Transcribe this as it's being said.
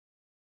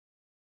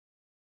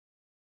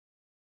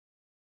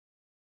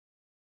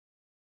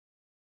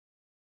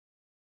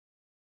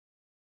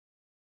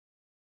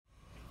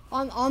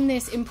On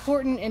this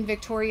important and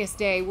victorious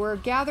day. We're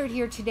gathered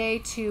here today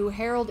to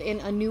herald in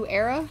a new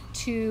era,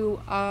 to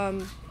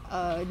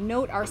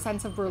note our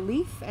sense of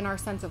relief and our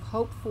sense of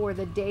hope for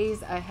the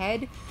days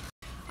ahead.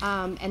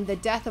 And the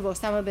death of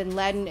Osama bin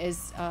Laden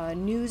is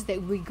news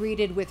that we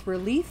greeted with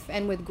relief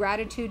and with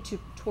gratitude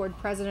toward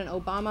President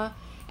Obama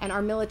and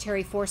our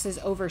military forces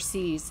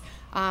overseas.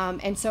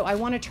 And so I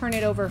want to turn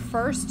it over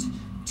first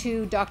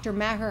to Dr.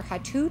 Maher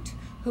Hathout,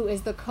 who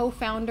is the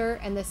co-founder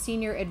and the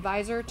senior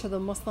advisor to the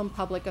Muslim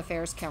Public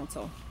Affairs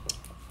Council.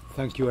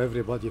 Thank you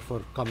everybody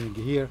for coming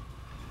here.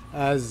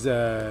 As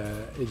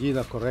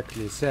Edina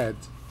correctly said,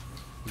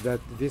 that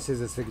this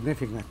is a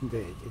significant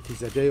day. It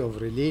is a day of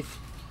relief.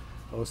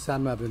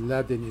 Osama bin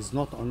Laden is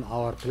not on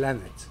our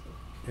planet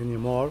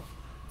anymore,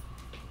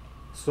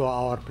 so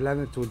our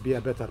planet will be a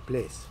better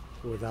place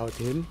without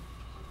him.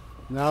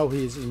 Now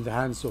he is in the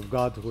hands of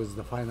God, who is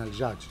the final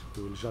judge,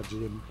 who will judge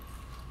him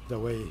the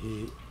way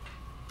he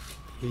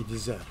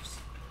deserves.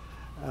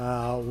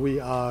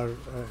 We are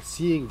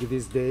seeing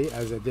this day,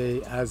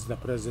 as the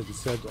President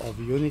said, of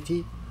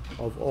unity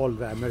of all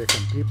the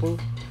American people,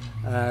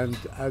 and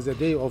as a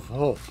day of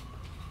hope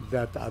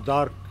that a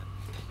dark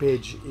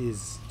page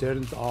is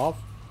turned off,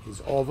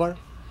 is over,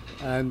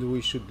 and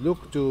we should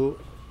look to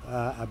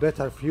a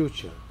better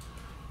future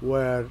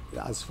where,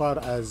 as far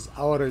as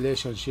our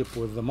relationship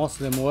with the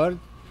Muslim world,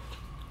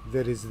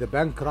 there is the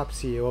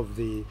bankruptcy of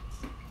the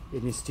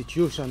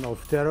institution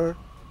of terror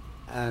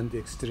and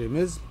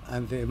extremism,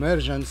 and the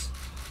emergence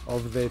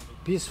of the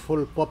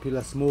peaceful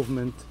populist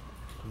movement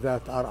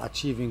that are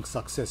achieving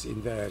success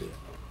in the area.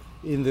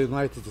 In the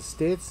United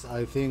States,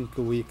 I think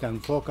we can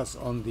focus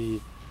on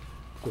the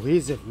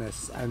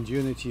cohesiveness and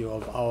unity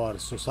of our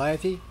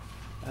society,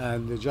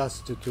 and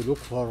just to look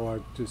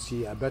forward to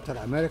see a better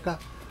America,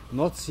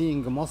 not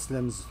seeing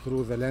Muslims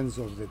through the lens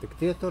of the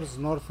dictators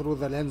nor through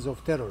the lens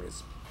of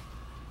terrorism.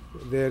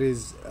 There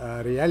is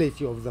a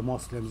reality of the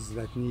Muslims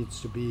that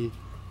needs to be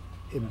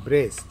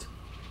embraced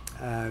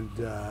and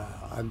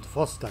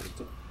fostered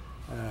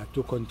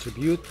to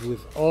contribute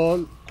with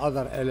all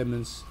other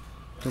elements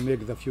to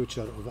make the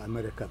future of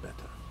America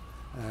better.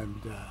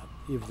 And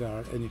if there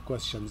are any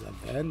questions at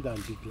the end, I'll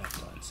be glad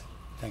to answer.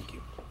 Thank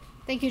you.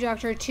 Thank you,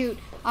 Dr.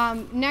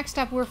 Hathout. Next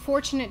up, we're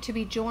fortunate to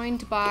be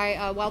joined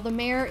by, while the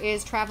mayor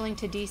is traveling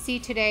to D.C.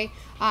 today,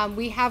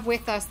 we have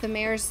with us the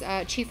mayor's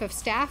chief of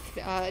staff,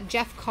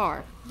 Jeff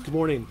Carr. Good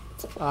morning.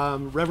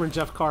 Reverend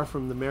Jeff Carr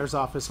from the mayor's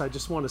office. I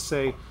just want to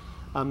say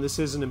this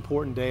is an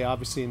important day,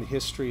 obviously, in the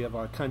history of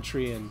our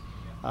country, and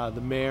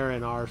the mayor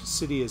and our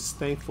city is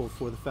thankful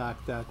for the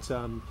fact that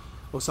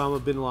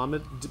Osama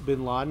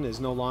bin Laden is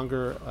no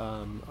longer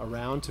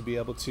around to be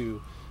able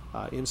to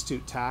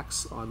institute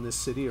tax on this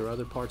city or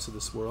other parts of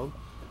this world.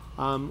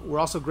 We're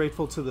also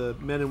grateful to the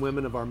men and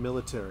women of our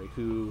military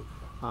who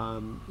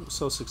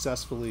so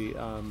successfully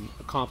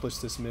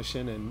accomplished this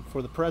mission, and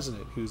for the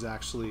president who's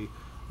actually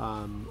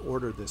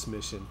ordered this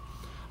mission.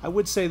 I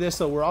would say this,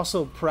 though, we're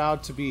also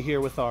proud to be here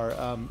with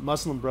our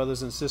Muslim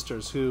brothers and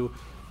sisters who,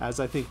 as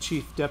I think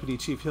Deputy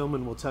Chief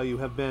Hillman will tell you,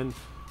 have been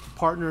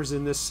partners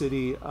in this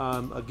city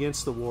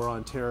against the war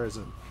on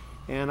terrorism.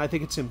 And I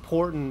think it's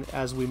important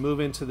as we move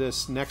into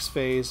this next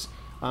phase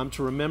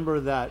to remember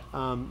that,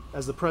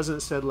 as the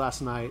President said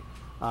last night,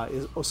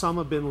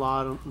 Osama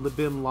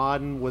bin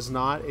Laden was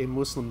not a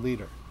Muslim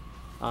leader.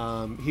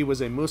 He was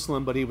a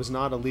Muslim, but he was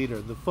not a leader.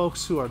 The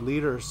folks who are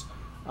leaders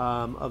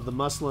of the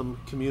Muslim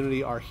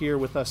community are here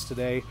with us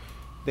today.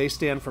 They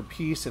stand for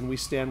peace, and we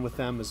stand with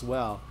them as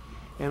well.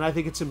 And I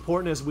think it's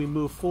important as we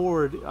move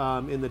forward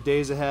in the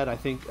days ahead. I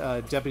think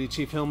Deputy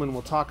Chief Hillman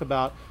will talk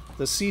about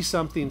the See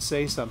Something,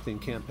 Say Something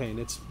campaign.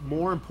 It's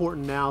more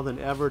important now than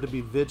ever to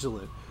be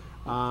vigilant,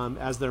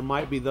 as there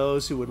might be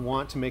those who would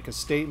want to make a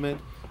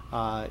statement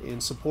in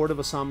support of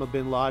Osama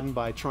bin Laden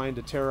by trying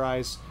to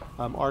terrorize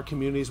our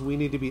communities. We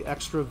need to be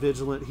extra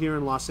vigilant here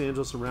in Los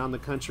Angeles, around the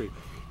country.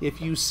 If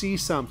you see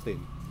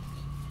something,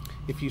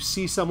 if you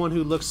see someone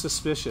who looks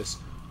suspicious,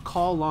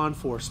 call law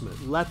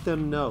enforcement, let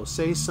them know,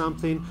 say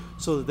something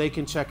so that they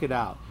can check it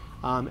out.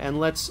 And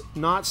let's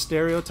not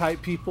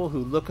stereotype people who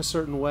look a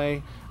certain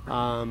way,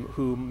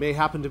 who may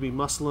happen to be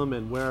Muslim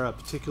and wear a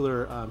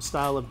particular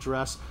style of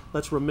dress.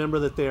 Let's remember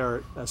that they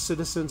are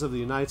citizens of the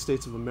United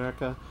States of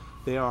America.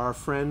 They are our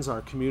friends,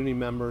 our community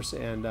members,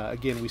 and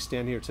again, we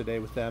stand here today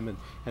with them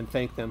and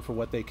thank them for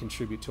what they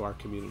contribute to our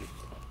community.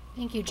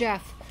 Thank you,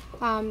 Jeff.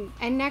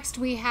 And next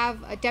we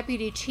have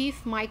Deputy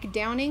Chief Mike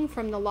Downing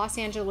from the Los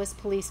Angeles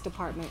Police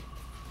Department.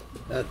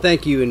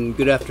 Thank you and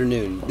good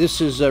afternoon.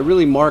 This is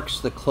really marks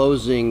the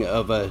closing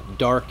of a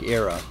dark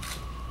era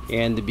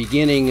and the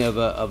beginning of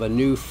a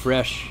new,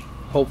 fresh,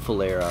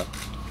 hopeful era.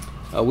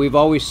 We've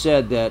always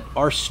said that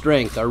our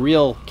strength, our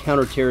real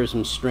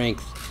counterterrorism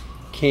strength,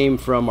 came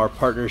from our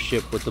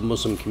partnership with the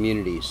Muslim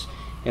communities,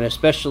 and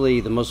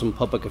especially the Muslim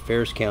Public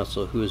Affairs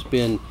Council, who has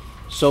been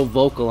so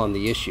vocal on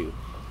the issue.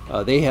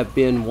 They have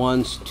been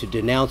ones to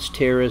denounce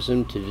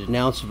terrorism, to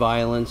denounce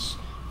violence,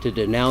 to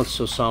denounce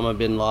Osama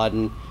bin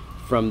Laden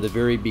from the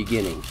very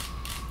beginning.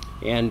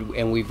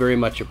 and we very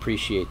much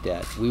appreciate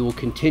that. We will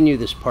continue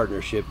this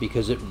partnership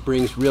because it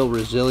brings real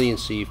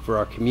resiliency for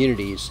our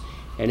communities,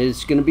 and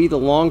it's going to be the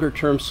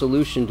longer-term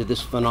solution to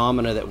this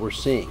phenomena that we're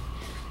seeing.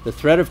 The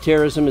threat of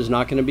terrorism is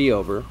not going to be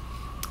over,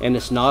 and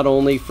it's not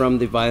only from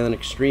the violent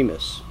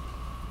extremists.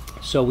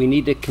 So we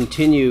need to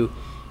continue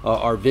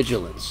our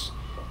vigilance.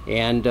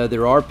 And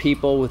there are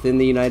people within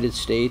the United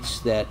States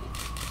that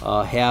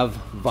have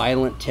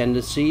violent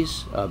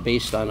tendencies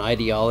based on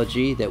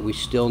ideology that we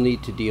still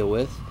need to deal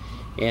with.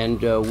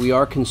 And we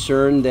are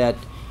concerned that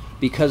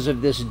because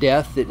of this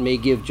death, it may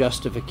give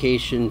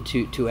justification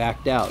to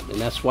act out. And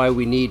that's why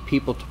we need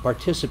people to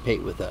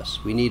participate with us.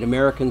 We need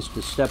Americans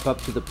to step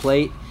up to the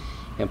plate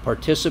and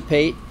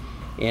participate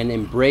and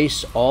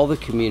embrace all the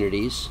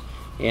communities.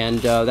 And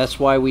that's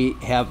why we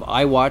have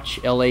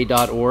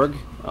iwatchla.org.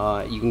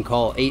 You can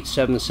call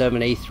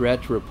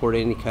 877-A-THREAT to report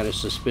any kind of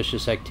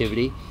suspicious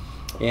activity.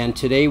 And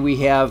today we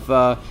have,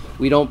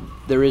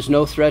 there is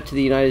no threat to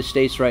the United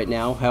States right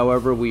now.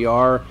 However, we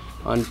are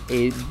on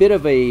a bit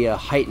of a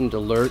heightened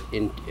alert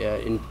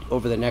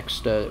over the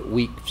next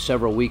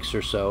several weeks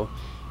or so.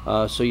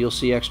 So you'll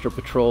see extra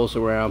patrols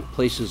around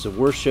places of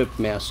worship,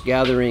 mass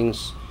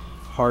gatherings,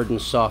 hard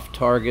and soft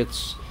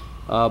targets.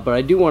 But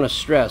I do want to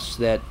stress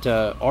that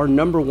our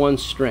number one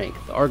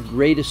strength, our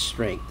greatest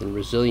strength and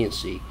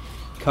resiliency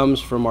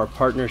comes from our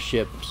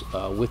partnerships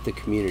with the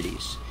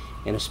communities.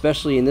 And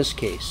especially in this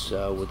case,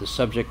 with the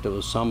subject of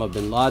Osama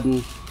bin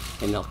Laden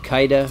and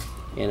Al-Qaeda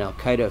and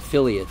Al-Qaeda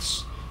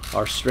affiliates,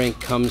 our strength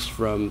comes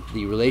from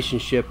the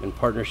relationship and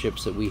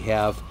partnerships that we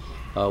have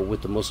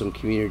with the Muslim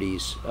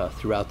communities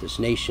throughout this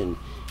nation,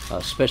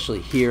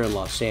 especially here in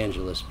Los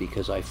Angeles,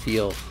 because I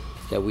feel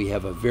that we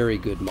have a very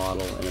good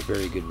model and a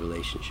very good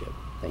relationship.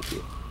 Thank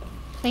you.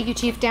 Thank you,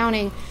 Chief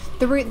Downing.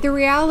 The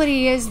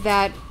reality is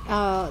that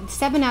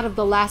 7 out of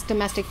the last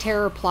domestic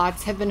terror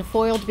plots have been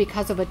foiled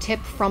because of a tip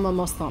from a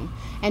Muslim.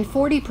 And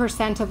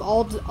 40% of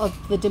all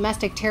of the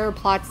domestic terror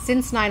plots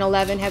since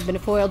 9/11 have been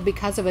foiled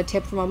because of a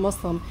tip from a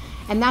Muslim.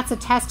 And that's a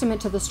testament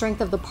to the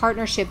strength of the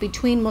partnership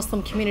between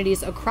Muslim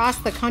communities across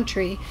the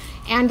country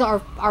and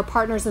our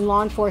partners in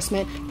law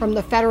enforcement from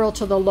the federal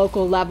to the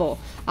local level.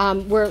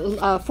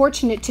 We're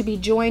fortunate to be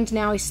joined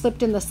now, he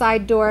slipped in the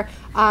side door,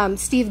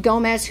 Steve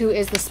Gomez, who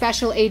is the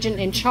special agent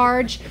in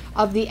charge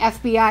of the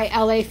FBI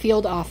LA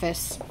field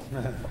office.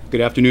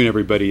 Good afternoon,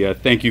 everybody.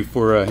 Thank you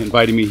for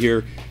inviting me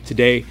here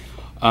today.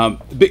 From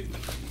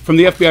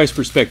the FBI's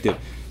perspective,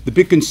 the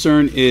big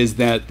concern is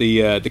that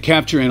the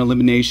capture and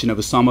elimination of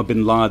Osama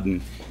bin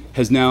Laden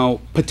has now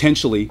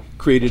potentially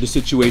created a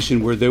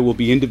situation where there will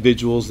be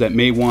individuals that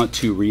may want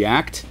to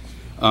react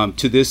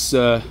to this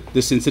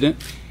incident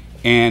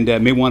and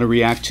may want to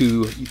react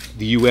to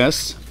the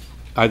U.S.,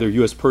 either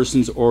U.S.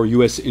 persons or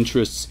U.S.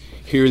 interests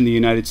here in the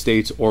United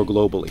States or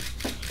globally.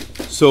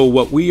 So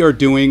what we are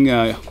doing,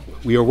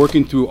 we are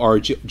working through our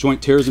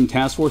Joint Terrorism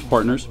Task Force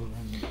partners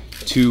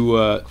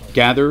to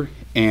gather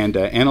and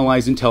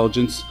analyze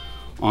intelligence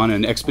on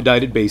an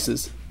expedited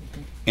basis,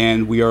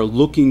 and we are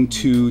looking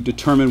to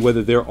determine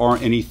whether there are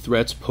any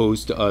threats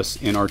posed to us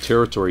in our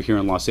territory here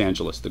in Los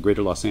Angeles, the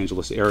greater Los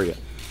Angeles area.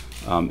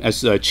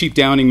 As Chief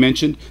Downing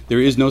mentioned, there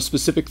is no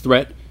specific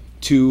threat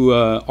to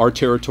our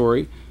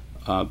territory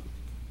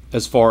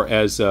as far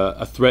as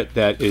a threat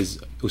that is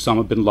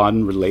Osama bin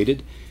Laden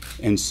related,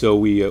 and so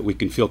we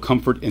can feel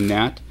comfort in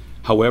that.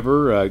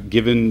 However,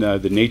 given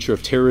the nature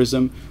of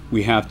terrorism,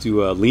 we have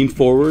to lean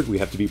forward, we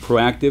have to be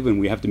proactive, and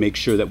we have to make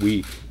sure that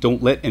we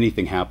don't let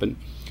anything happen.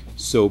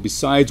 So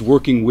besides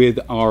working with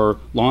our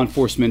law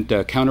enforcement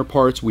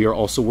counterparts, we are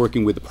also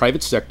working with the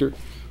private sector,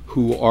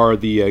 who are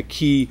the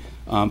key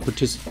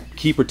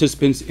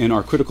participants in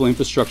our critical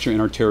infrastructure in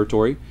our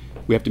territory.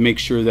 We have to make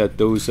sure that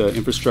those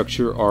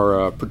infrastructure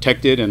are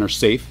protected and are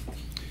safe.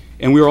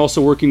 And we are also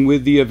working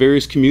with the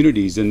various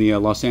communities in the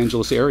Los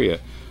Angeles area,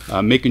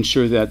 making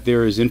sure that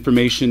there is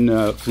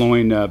information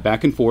flowing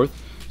back and forth,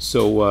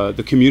 so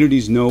the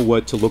communities know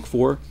what to look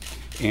for,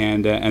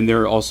 and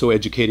they're also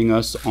educating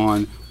us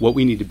on what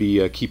we need to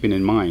be keeping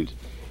in mind.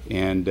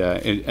 And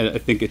I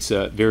think it's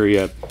a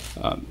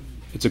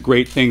it's a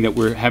great thing that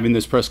we're having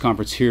this press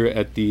conference here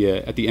at the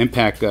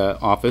MPAC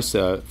office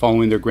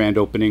following their grand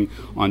opening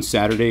on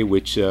Saturday,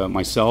 which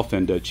myself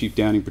and Chief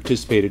Downing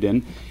participated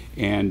in.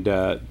 And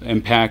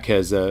MPAC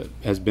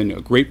has been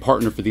a great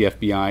partner for the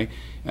FBI.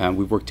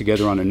 We've worked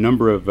together on a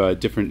number of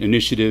different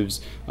initiatives,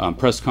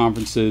 press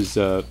conferences.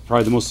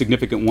 Probably the most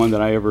significant one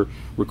that I ever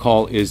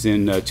recall is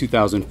in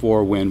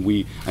 2004 when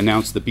we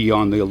announced the Be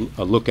on the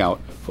Lookout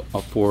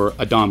for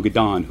Adam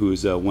Gadon, who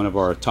is one of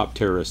our top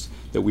terrorists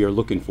that we are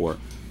looking for.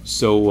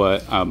 So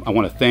I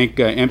want to thank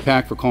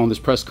MPAC for calling this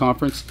press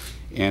conference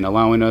and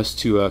allowing us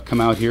to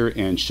come out here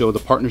and show the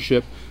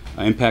partnership.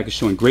 MPAC is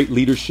showing great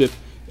leadership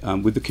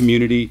with the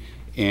community,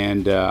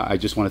 and I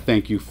just want to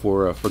thank you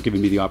for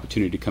giving me the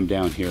opportunity to come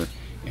down here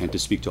and to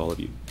speak to all of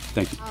you.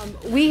 Thank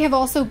you. We have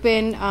also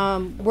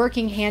been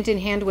working hand in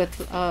hand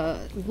with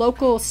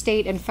local,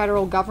 state, and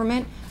federal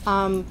government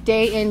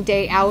day in,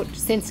 day out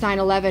since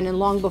 9/11 and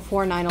long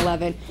before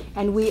 9/11.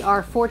 And we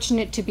are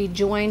fortunate to be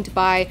joined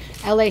by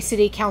LA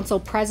City Council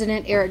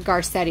President Eric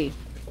Garcetti.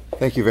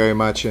 Thank you very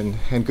much, and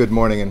good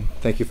morning, and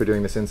thank you for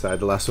doing this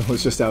inside. The last one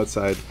was just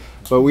outside.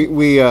 But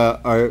we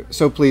are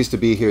so pleased to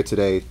be here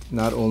today,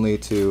 not only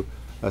to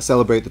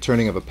celebrate the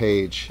turning of a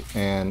page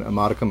and a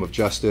modicum of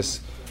justice,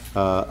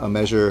 a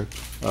measure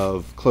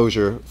of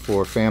closure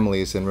for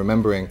families, and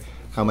remembering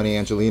how many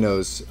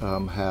Angelenos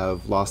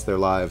have lost their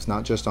lives,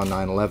 not just on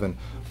 9/11,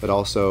 but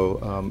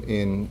also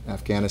in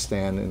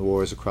Afghanistan and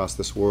wars across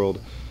this world.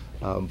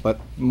 But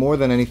more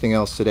than anything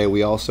else today,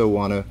 we also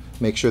want to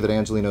make sure that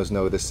Angelenos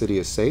know this city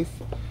is safe,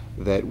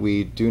 that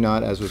we do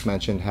not, as was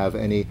mentioned, have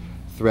any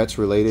threats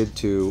related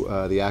to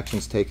the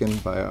actions taken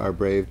by our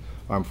brave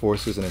armed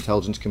forces and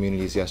intelligence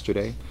communities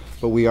yesterday.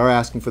 But we are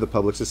asking for the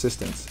public's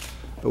assistance.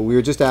 But we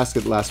were just asked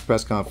at the last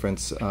press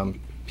conference,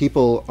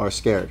 people are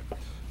scared,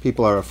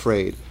 people are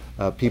afraid,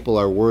 people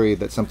are worried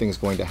that something is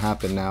going to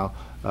happen now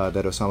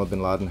that Osama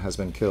bin Laden has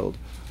been killed.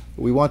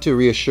 We want to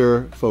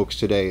reassure folks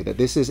today that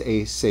this is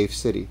a safe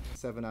city.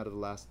 7 out of the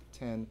last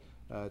 10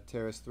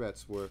 terrorist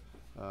threats were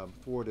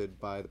thwarted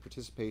by the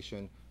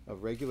participation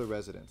of regular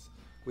residents.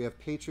 We have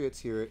patriots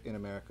here in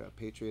America,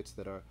 patriots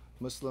that are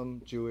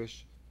Muslim,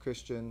 Jewish,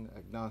 Christian,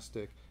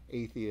 agnostic,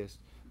 atheist,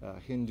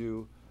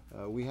 Hindu.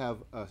 We have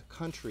a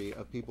country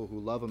of people who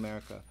love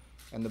America,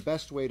 and the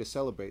best way to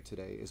celebrate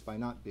today is by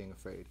not being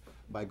afraid,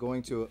 by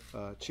going to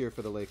cheer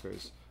for the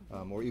Lakers,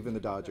 or even the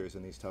Dodgers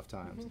in these tough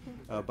times,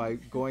 by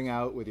going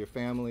out with your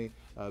family,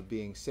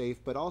 being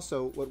safe, but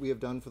also what we have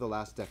done for the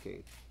last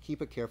decade.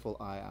 Keep a careful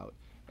eye out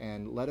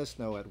and let us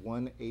know at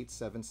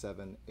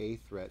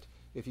 1-877-A-THREAT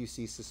if you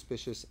see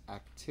suspicious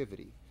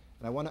activity.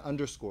 And I want to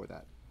underscore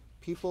that.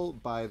 People,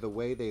 by the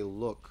way they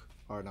look,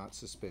 are not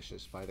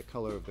suspicious, by the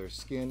color of their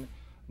skin,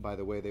 by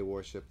the way they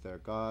worship their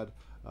God,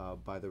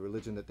 by the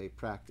religion that they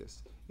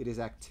practice. It is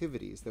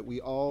activities that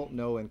we all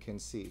know and can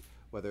see,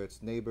 whether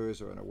it's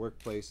neighbors or in a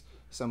workplace,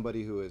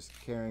 somebody who is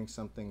carrying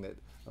something that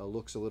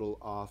looks a little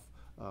off,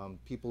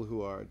 people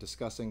who are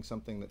discussing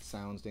something that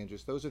sounds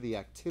dangerous. Those are the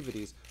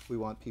activities we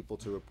want people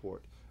to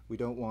report. We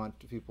don't want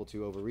people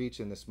to overreach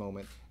in this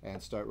moment and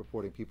start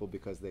reporting people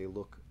because they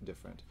look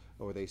different,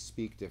 or they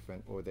speak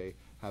different, or they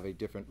have a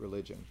different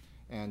religion.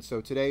 And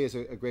so today is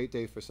a great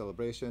day for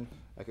celebration.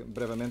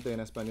 Brevemente en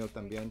español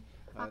también.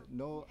 And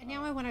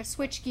now I want to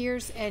switch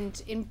gears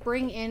and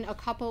bring in a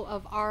couple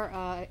of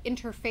our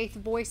interfaith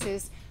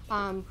voices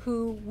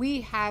who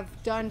we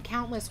have done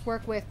countless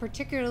work with,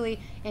 particularly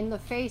in the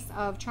face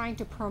of trying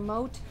to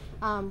promote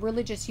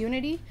religious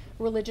unity,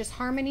 religious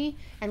harmony,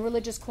 and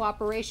religious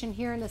cooperation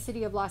here in the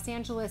city of Los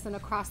Angeles and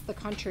across the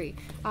country.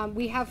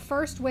 We have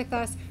first with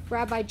us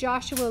Rabbi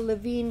Joshua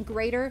Levine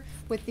Grater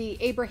with the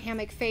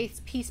Abrahamic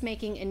Faiths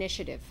Peacemaking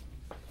Initiative.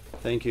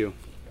 Thank you.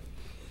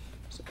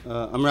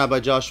 I'm Rabbi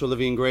Joshua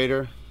Levine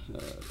Grater,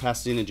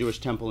 Pasadena Jewish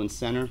Temple and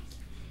Center,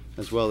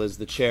 as well as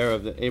the chair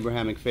of the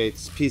Abrahamic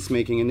Faiths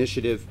Peacemaking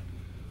Initiative,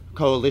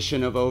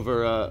 coalition of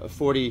over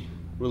 40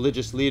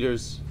 religious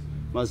leaders,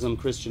 Muslim,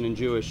 Christian, and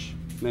Jewish,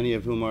 many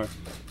of whom are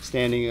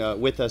standing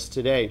with us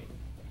today.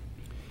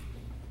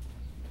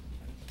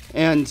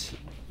 And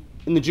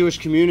in the Jewish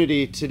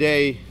community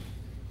today,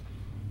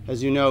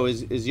 as you know,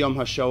 is Yom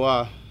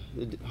HaShoah,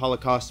 the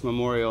Holocaust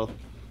Memorial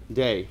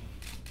Day.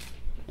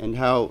 And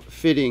how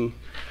fitting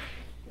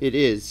it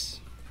is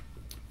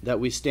that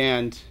we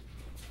stand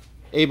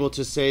able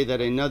to say that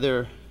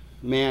another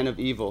man of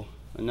evil,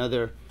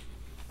 another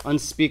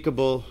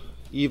unspeakable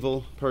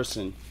evil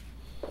person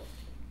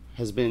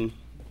has been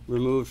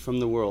removed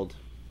from the world.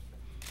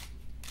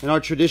 In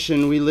our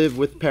tradition, we live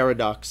with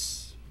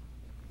paradox.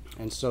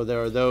 And so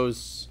there are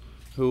those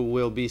who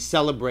will be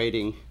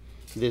celebrating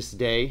this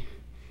day,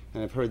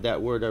 and I've heard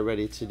that word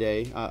already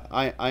today.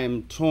 I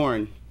am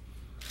torn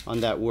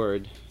on that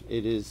word.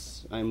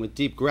 I'm with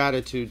deep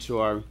gratitude to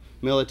our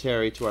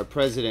military, to our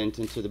president,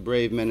 and to the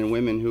brave men and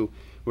women who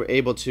were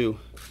able to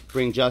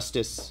bring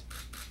justice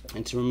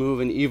and to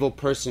remove an evil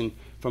person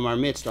from our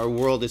midst. Our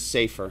world is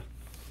safer.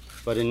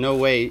 But in no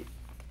way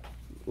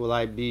will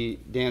I be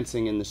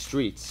dancing in the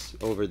streets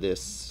over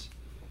this,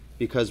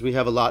 because we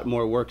have a lot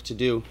more work to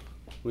do.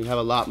 We have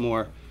a lot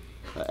more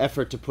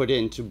effort to put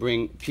in to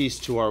bring peace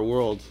to our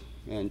world.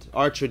 And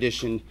our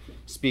tradition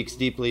speaks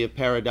deeply of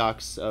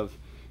paradox, of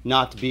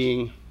not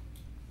being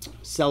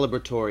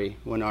celebratory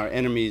when our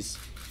enemies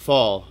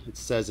fall. It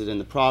says it in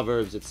the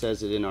Proverbs, it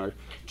says it in our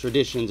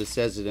traditions, it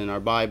says it in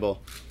our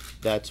Bible,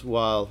 that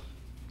while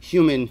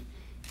human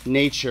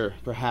nature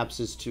perhaps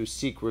is to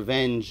seek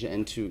revenge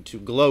and to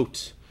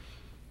gloat,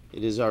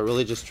 it is our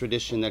religious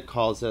tradition that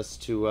calls us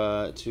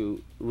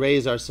to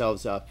raise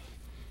ourselves up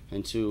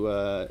and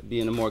to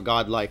be in a more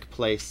godlike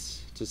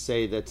place, to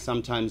say that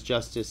sometimes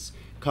justice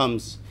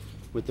comes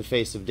with the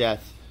face of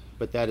death,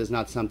 but that is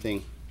not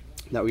something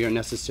that we are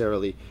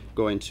necessarily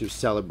going to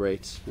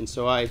celebrate. And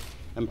so I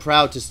am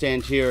proud to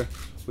stand here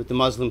with the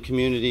Muslim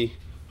community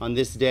on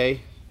this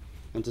day,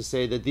 and to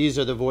say that these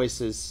are the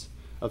voices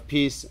of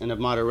peace and of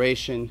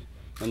moderation,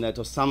 and that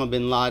Osama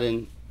bin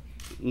Laden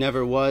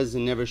never was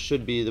and never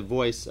should be the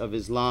voice of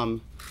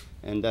Islam,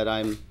 and that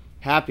I'm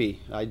happy,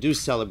 I do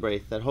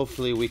celebrate that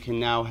hopefully we can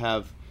now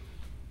have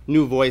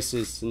new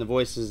voices, and the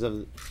voices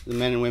of the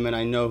men and women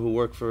I know who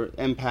work for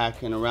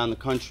MPAC and around the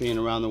country and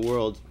around the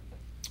world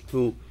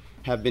who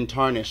have been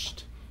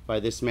tarnished by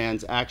this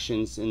man's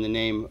actions in the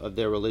name of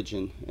their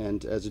religion.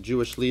 And as a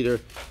Jewish leader,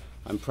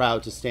 I'm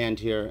proud to stand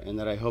here, and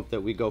that I hope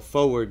that we go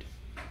forward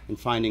in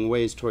finding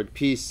ways toward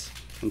peace,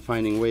 and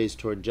finding ways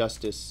toward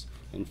justice,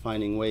 and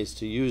finding ways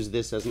to use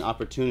this as an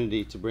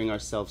opportunity to bring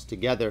ourselves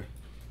together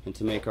and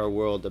to make our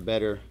world a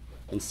better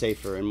and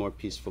safer and more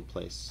peaceful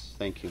place.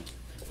 Thank you.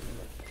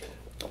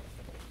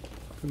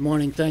 Good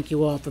morning. Thank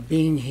you all for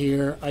being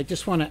here. I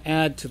just want to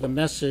add to the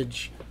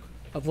message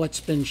of what's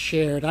been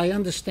shared. I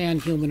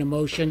understand human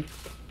emotion,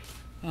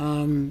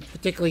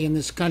 particularly in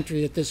this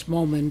country at this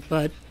moment,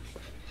 but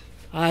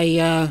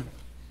I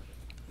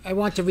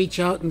want to reach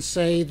out and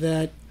say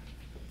that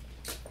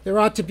there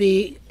ought to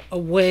be a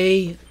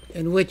way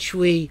in which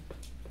we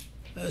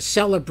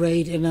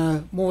celebrate in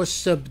a more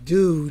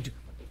subdued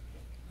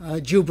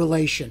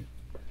jubilation.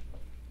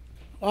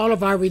 All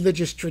of our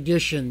religious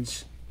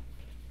traditions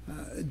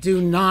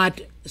do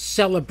not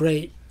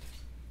celebrate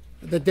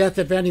the death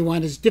of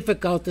anyone, as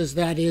difficult as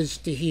that is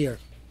to hear.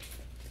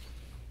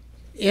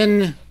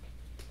 In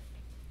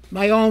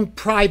my own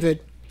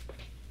private,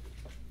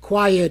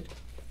 quiet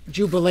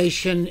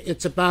jubilation,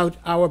 it's about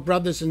our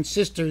brothers and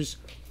sisters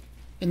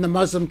in the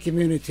Muslim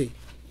community.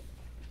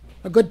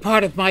 A good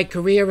part of my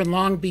career, and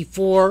long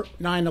before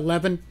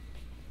 9/11,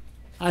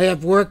 I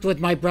have worked with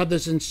my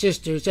brothers and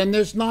sisters, and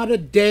there's not a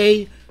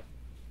day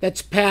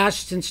that's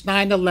passed since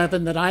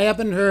 9/11 that I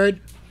haven't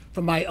heard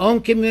from my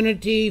own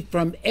community,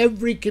 from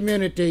every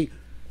community,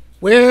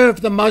 where have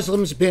the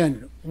Muslims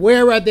been?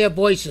 Where are their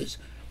voices?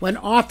 When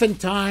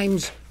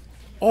oftentimes,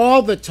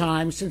 all the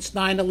time since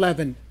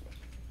 9/11,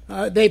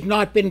 they've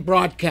not been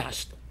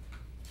broadcast.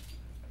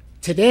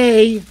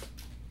 Today,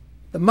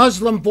 the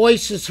Muslim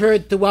voice is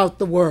heard throughout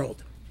the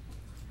world,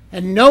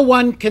 and no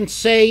one can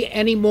say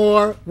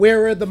anymore,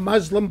 where are the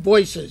Muslim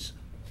voices?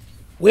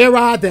 Where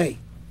are they?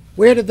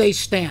 Where do they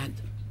stand?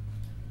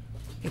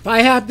 If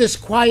I have this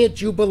quiet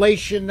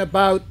jubilation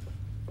about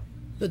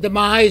the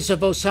demise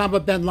of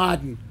Osama bin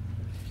Laden,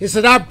 is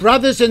that our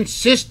brothers and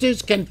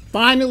sisters can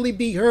finally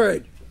be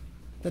heard,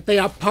 that they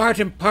are part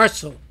and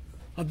parcel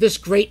of this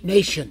great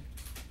nation,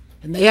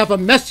 and they have a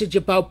message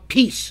about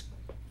peace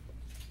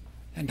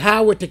and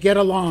how we're to get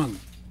along.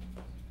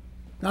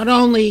 Not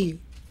only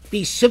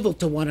be civil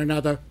to one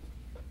another,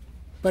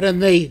 but in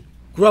the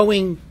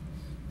growing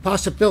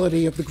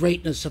possibility of the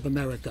greatness of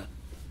America.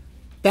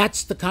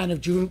 That's the kind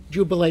of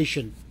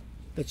jubilation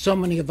that so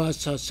many of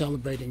us are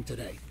celebrating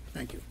today.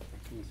 Thank you.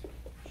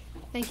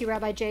 Thank you,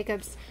 Rabbi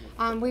Jacobs.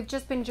 We've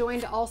just been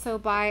joined also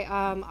by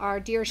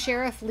our dear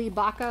Sheriff Lee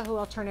Baca, who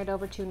I'll turn it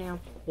over to now.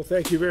 Well,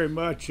 thank you very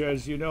much.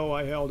 As you know,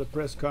 I held a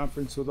press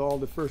conference with all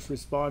the first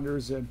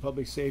responders and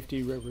public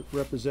safety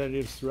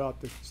representatives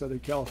throughout the Southern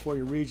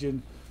California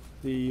region.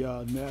 The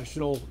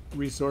national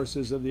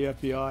resources of the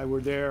FBI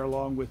were there,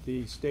 along with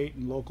the state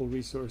and local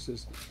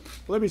resources.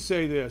 Let me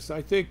say this.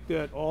 I think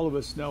that all of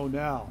us know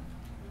now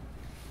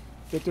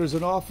that there's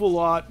an awful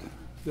lot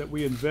that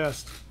we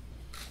invest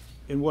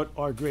in what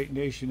our great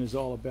nation is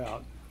all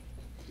about.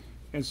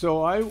 And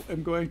so I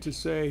am going to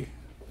say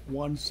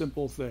one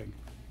simple thing,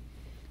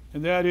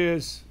 and that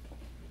is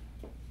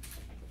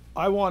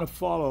I want to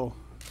follow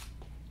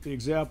the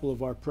example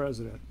of our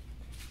president.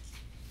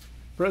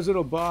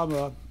 President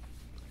Obama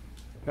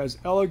has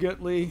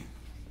elegantly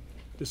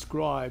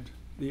described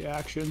the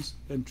actions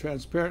and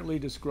transparently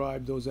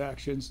described those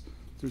actions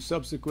through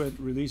subsequent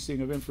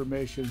releasing of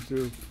information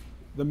through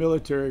the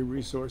military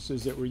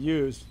resources that were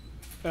used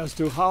as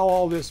to how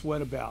all this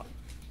went about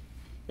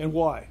and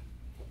why.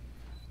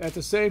 At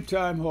the same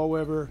time,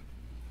 however,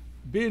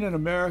 being an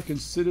American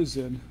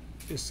citizen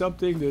is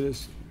something that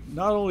is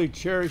not only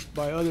cherished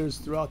by others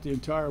throughout the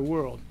entire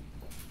world,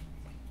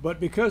 but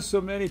because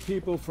so many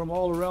people from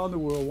all around the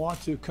world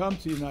want to come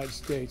to the United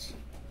States,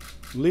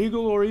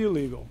 legal or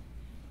illegal,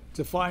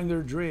 to find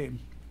their dream,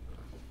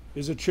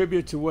 is a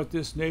tribute to what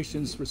this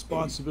nation's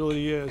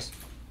responsibility is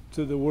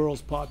to the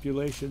world's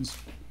populations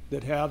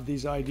that have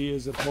these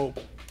ideas of hope.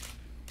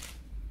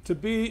 To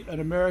be an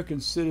American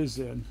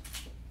citizen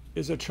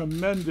is a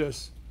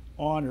tremendous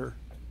honor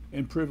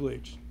and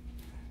privilege,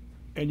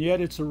 and yet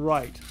it's a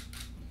right.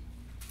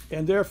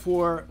 And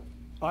therefore,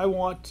 I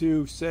want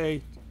to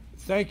say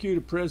thank you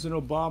to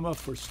President Obama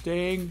for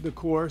staying the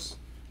course,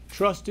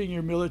 trusting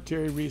your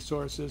military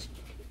resources,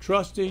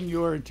 trusting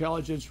your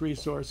intelligence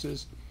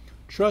resources,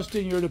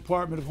 trusting your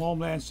Department of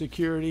Homeland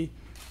Security,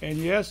 and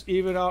yes,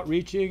 even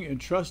outreaching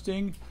and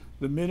trusting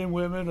the men and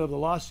women of the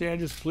Los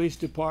Angeles Police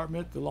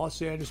Department, the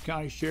Los Angeles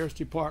County Sheriff's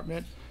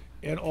Department,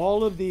 and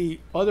all of the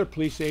other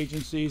police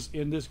agencies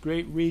in this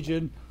great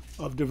region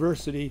of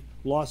diversity,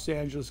 Los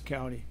Angeles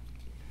County.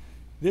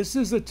 This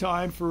is a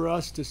time for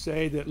us to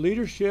say that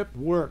leadership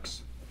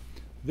works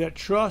that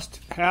trust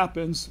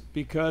happens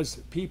because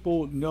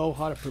people know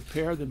how to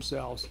prepare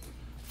themselves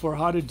for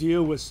how to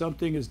deal with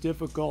something as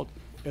difficult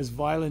as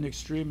violent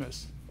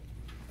extremists.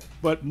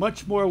 But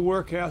much more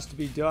work has to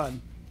be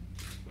done,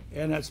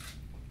 and it's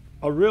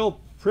a real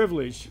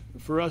privilege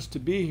for us to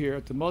be here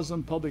at the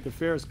Muslim Public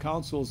Affairs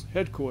Council's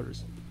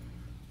headquarters,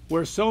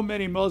 where so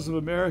many Muslim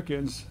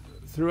Americans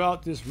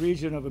throughout this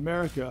region of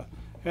America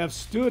have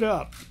stood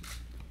up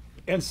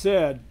and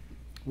said,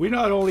 we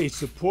not only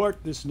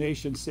support this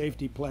nation's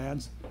safety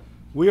plans,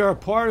 we are a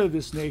part of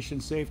this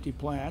nation's safety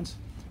plans,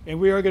 and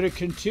we are going to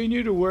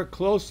continue to work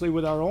closely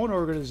with our own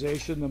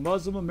organization, the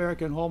Muslim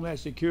American Homeland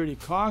Security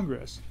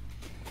Congress,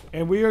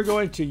 and we are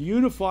going to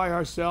unify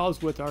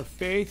ourselves with our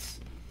faiths,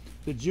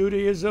 the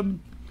Judaism,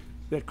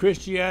 that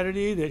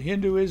Christianity, that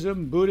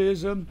Hinduism,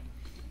 Buddhism,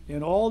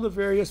 and all the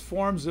various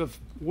forms of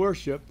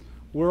worship.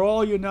 We're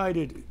all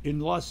united in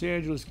Los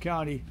Angeles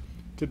County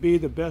to be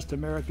the best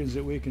Americans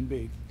that we can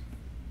be.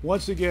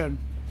 Once again,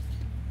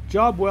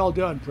 job well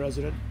done,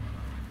 President.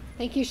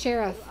 Thank you,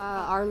 Sheriff.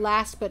 Our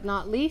last but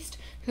not least,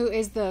 who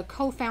is the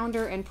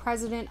co-founder and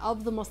president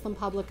of the Muslim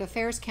Public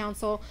Affairs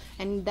Council,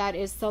 and that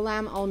is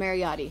Salam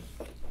Al-Mariyati.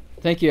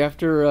 Thank you.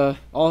 After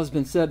all has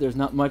been said, there's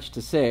not much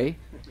to say.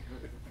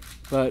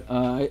 But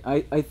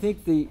I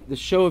think the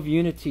show of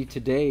unity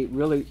today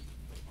really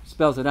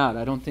spells it out.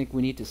 I don't think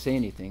we need to say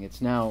anything.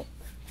 It's now,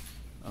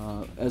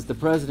 as the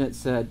President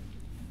said,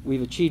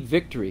 we've achieved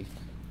victory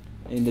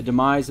in the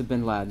demise of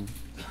bin Laden.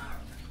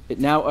 It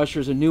now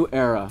ushers a new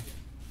era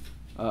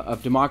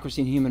of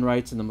democracy and human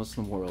rights in the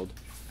Muslim world,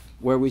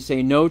 where we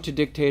say no to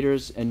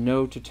dictators and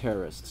no to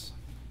terrorists.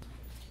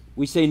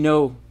 We say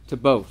no to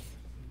both.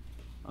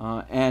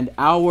 And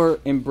our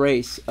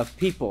embrace of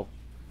people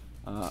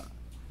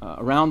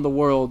around the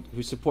world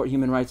who support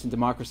human rights and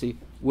democracy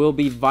will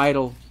be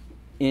vital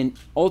in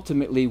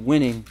ultimately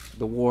winning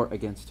the war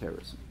against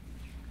terrorism.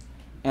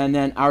 And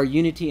then our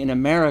unity in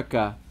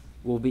America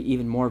will be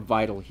even more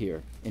vital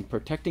here in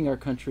protecting our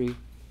country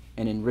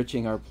and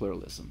enriching our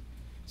pluralism.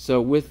 So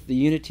with the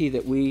unity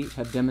that we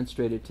have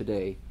demonstrated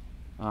today,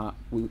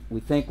 we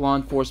thank law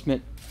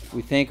enforcement,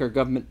 we thank our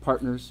government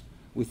partners,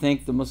 we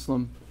thank the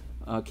Muslim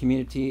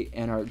community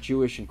and our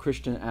Jewish and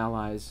Christian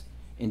allies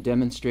in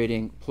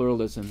demonstrating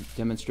pluralism,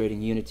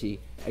 demonstrating unity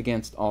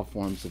against all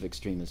forms of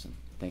extremism.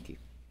 Thank you.